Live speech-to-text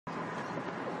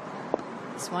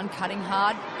This one cutting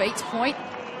hard, beats point.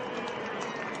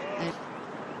 And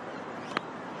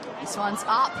this one's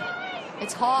up,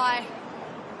 it's high,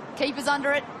 keeper's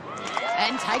under it,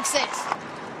 and takes it.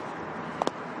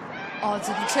 Oh, it's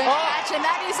a return catch, and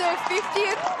that is her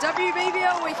 50th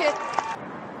WBBL wicket.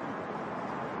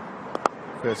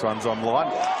 First one's on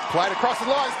line, played across the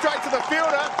line, straight to the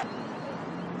fielder.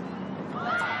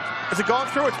 Has it gone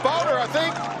through its boulder, I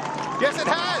think? Yes, it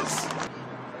has.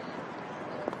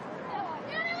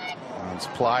 It's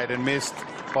played and missed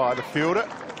by the fielder.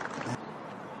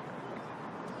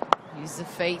 Use the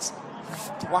feet,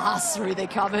 blast through the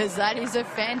covers. That is a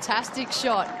fantastic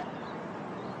shot.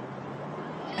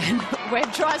 And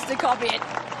Webb tries to copy it.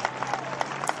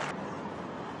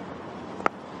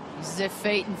 Uses her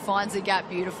feet and finds the gap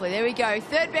beautifully. There we go.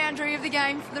 Third boundary of the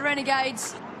game for the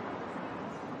Renegades.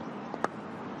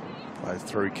 Plays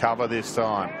through cover this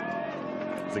time.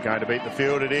 Is it going to beat the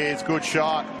field? It is. Good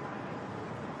shot.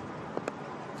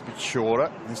 It's a bit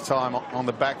shorter. This time on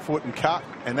the back foot and cut.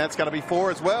 And that's going to be 4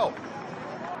 as well.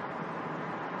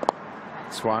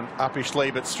 This one uppishly,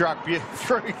 but struck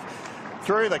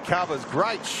through the covers.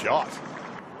 Great shot.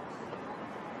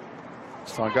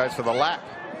 This time goes for the lap.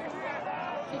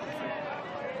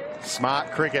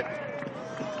 Smart cricket.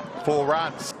 4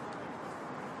 runs.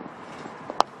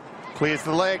 Clears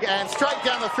the leg and straight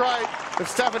down the throat of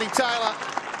Stephanie Taylor.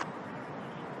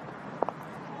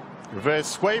 Reverse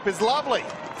sweep is lovely.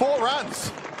 4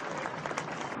 runs.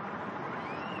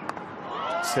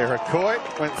 Sarah Coit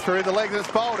went through the legs of its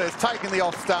bowler, has taken the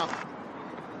off stump.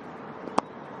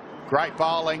 Great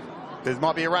bowling. There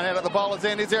might be a run out at the bowler's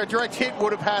end. Is there a direct hit?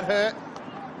 Would have had her.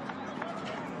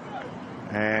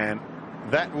 And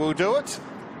that will do it.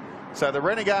 So the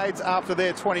Renegades, after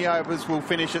their 20 overs, will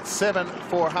finish at 7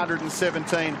 for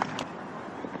 117.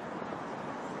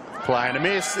 Play and a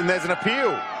miss, and there's an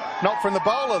appeal. Not from the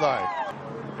bowler, though.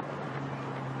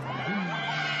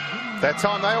 That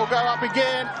time they all go up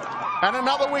again. And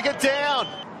another wicket down.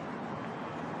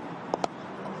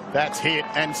 That's hit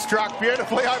and struck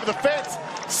beautifully over the fence.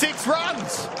 6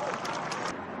 runs.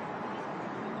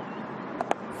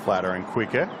 Flatter and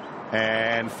quicker.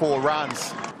 And 4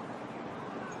 runs.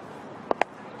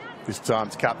 This time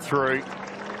it's cut through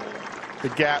the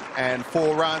gap and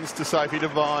 4 runs to Sophie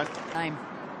Devine.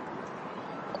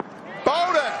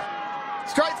 Boulder!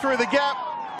 Straight through the gap.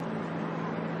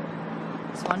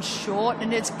 This one's short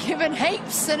and it's given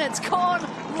heaps and it's gone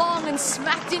long and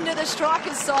smacked into the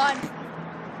Strikers side.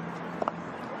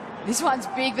 This one's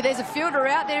big, but there's a fielder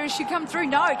out there who should come through.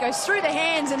 No, it goes through the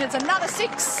hands and it's another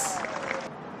 6.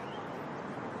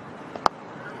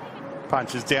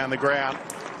 Punches down the ground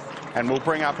and will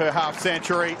bring up her half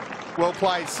century. Well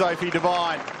played, Sophie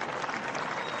Devine.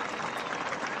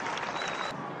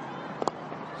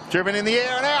 Driven in the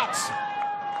air and out.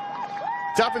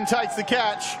 Duffin takes the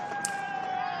catch.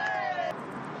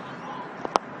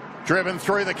 Driven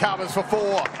through the covers for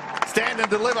 4. Stand and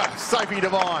deliver, Sophie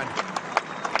Devine.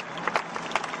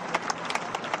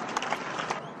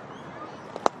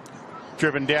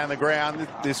 Driven down the ground.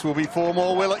 This will be 4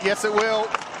 more, will it? Yes, it will.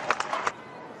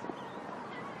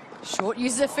 Short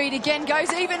uses the feet again,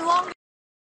 goes even longer.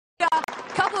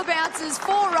 Couple of bounces,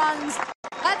 4 runs.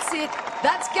 That's it.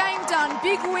 That's game done.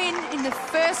 Big win in the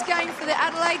first game for the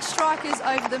Adelaide Strikers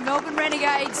over the Melbourne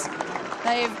Renegades.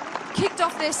 They have kicked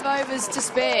off their overs to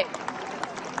spare.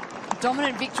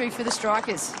 Dominant victory for the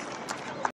Strikers.